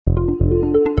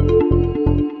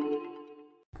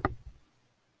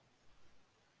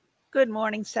Good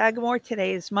morning, Sagamore.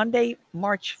 Today is Monday,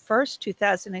 March 1st,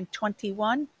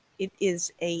 2021. It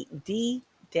is a D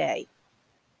day.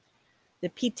 The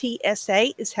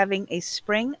PTSA is having a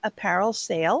spring apparel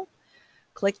sale.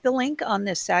 Click the link on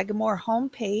the Sagamore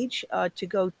homepage to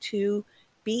go to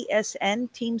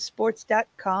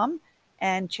bsnteamsports.com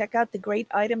and check out the great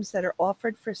items that are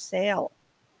offered for sale.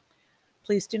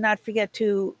 Please do not forget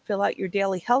to fill out your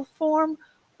daily health form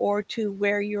or to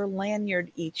wear your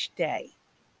lanyard each day.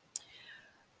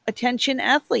 Attention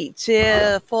athletes,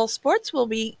 fall sports will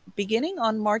be beginning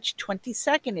on March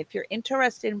 22nd. If you're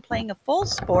interested in playing a fall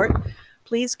sport,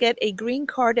 please get a green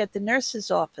card at the nurse's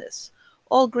office.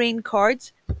 All green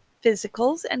cards,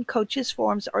 physicals, and coaches'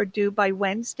 forms are due by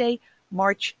Wednesday,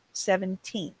 March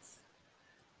 17th.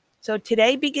 So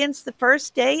today begins the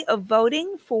first day of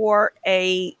voting for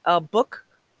a book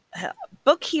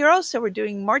hero. So we're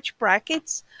doing March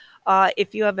brackets.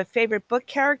 If you have a favorite book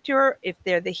character, if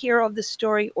they're the hero of the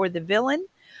story or the villain,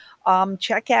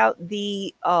 check out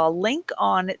the link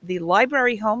on the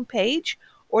library homepage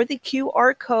or the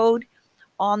QR code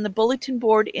on the bulletin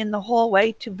board in the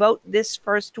hallway to vote this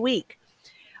first week.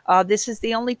 This is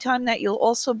the only time that you'll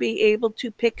also be able to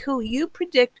pick who you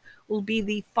predict will be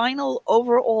the final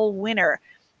overall winner.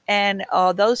 And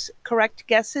those correct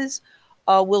guesses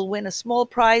will win a small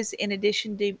prize in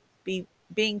addition to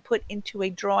being put into a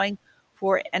drawing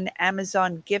for an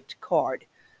Amazon gift card.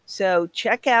 So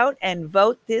check out and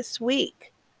vote this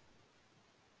week.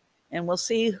 And we'll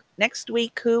see next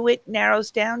week who it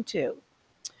narrows down to.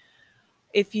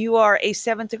 If you are a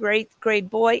 7th or 8th grade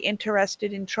boy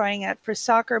interested in trying out for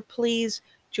soccer, please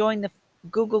join the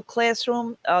Google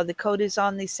Classroom. The code is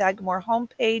on the Sagamore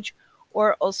homepage,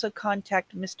 or also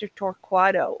contact Mr.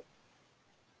 Torquato.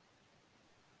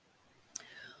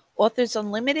 Authors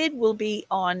Unlimited will be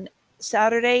on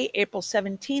Saturday, April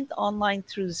 17th, online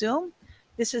through Zoom.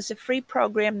 This is a free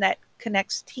program that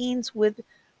connects teens with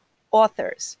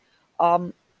authors.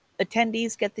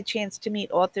 Attendees get the chance to meet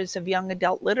authors of young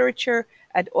adult literature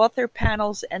at author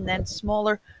panels and then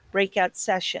smaller breakout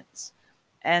sessions.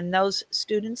 And those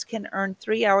students can earn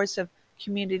 3 hours of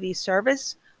community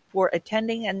service for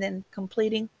attending and then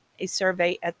completing a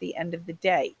survey at the end of the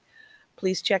day.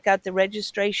 Please check out the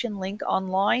registration link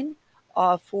online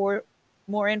for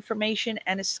more information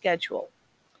and a schedule.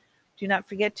 Do not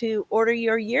forget to order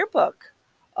your yearbook,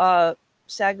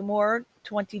 Sagamore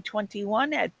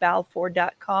 2021 at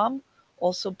balfour.com.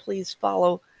 Also, please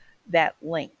follow that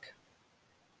link.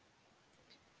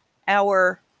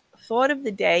 Our thought of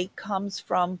the day comes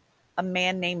from a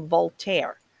man named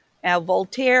Voltaire. Now,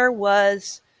 Voltaire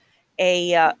was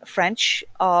a French,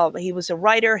 he was a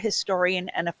writer, historian,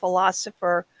 and a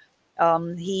philosopher.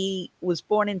 He was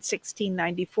born in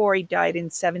 1694. He died in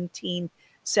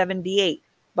 1778.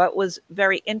 But what's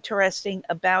very interesting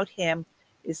about him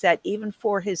is that even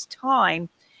for his time,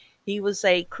 he was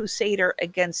a crusader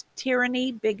against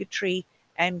tyranny, bigotry,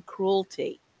 and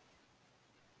cruelty.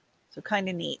 So kind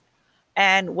of neat.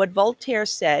 And what Voltaire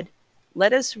said,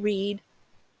 let us read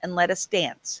and let us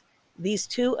dance. These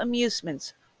two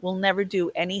amusements will never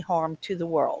do any harm to the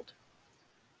world.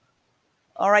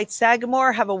 All right,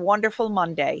 Sagamore, have a wonderful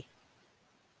Monday.